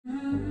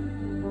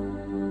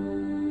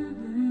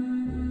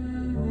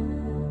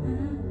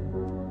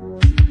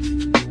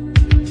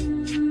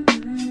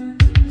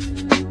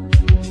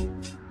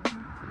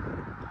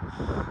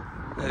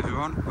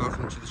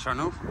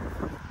channel,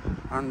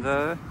 and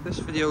this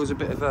video is a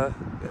bit of a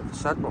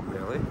sad one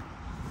really.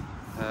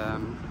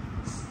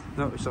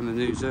 Noticed on the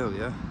news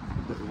earlier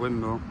that the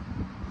Windmill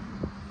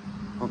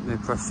up near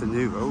Preston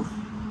New Road,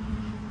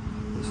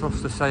 it's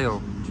lost a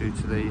sail due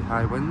to the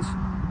high winds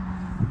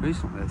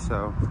recently,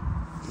 so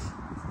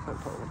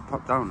let's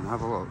pop down and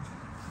have a look.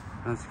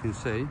 As you can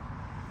see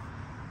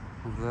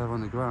over there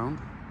on the ground,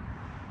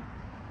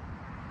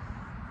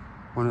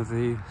 one of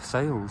the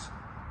sails.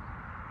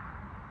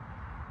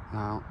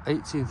 Now,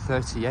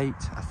 1838,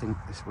 I think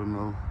this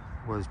windmill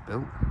was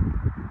built.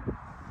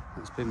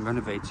 It's been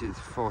renovated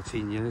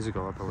 14 years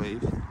ago, I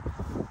believe.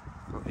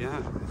 But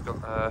yeah, it's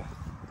got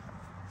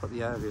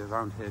the area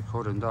around here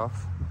cordoned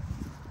off.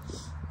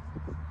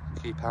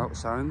 Keep out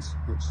signs,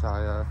 which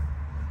I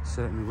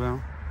certainly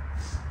will.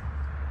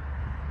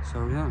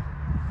 So yeah,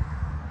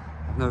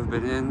 I've never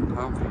been in. I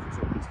don't think it's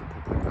open to the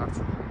public at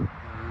all.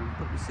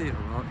 But you see it a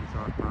lot. You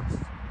drive past.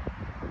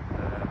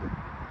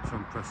 It's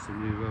on Preston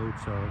New Road,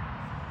 so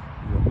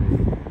you've got the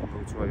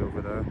motorway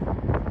over there.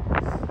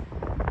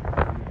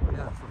 But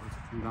yeah, I thought I'd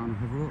come down and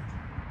have a look.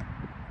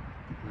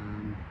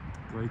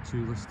 Grade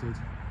 2 listed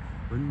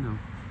windmill,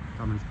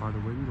 damaged by the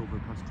wind over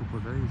the past couple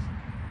of days.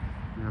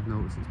 You have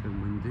noticed it's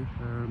been windy.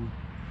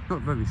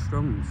 Not very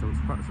strong, so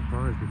it's quite a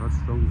surprise. We've had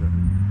stronger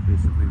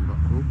recently in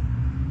Blackpool.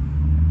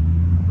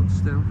 But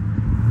still,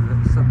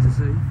 it's sad to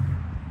see.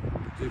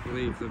 I do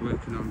believe they're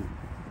working on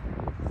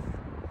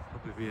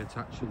probably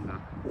reattaching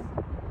that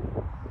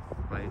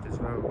blade as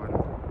well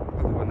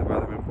when the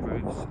weather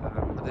improves.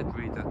 I did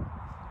read that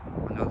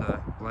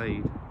another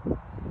blade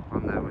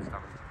on there was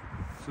damaged.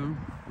 So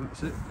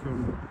that's it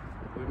from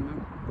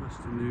Windmill,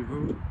 Preston New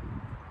Road.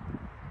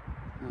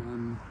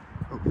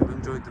 Hope you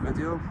enjoyed the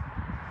video.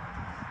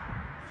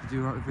 If you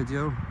do like the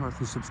video, like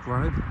and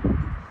subscribe.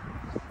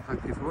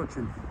 Thank you for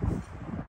watching.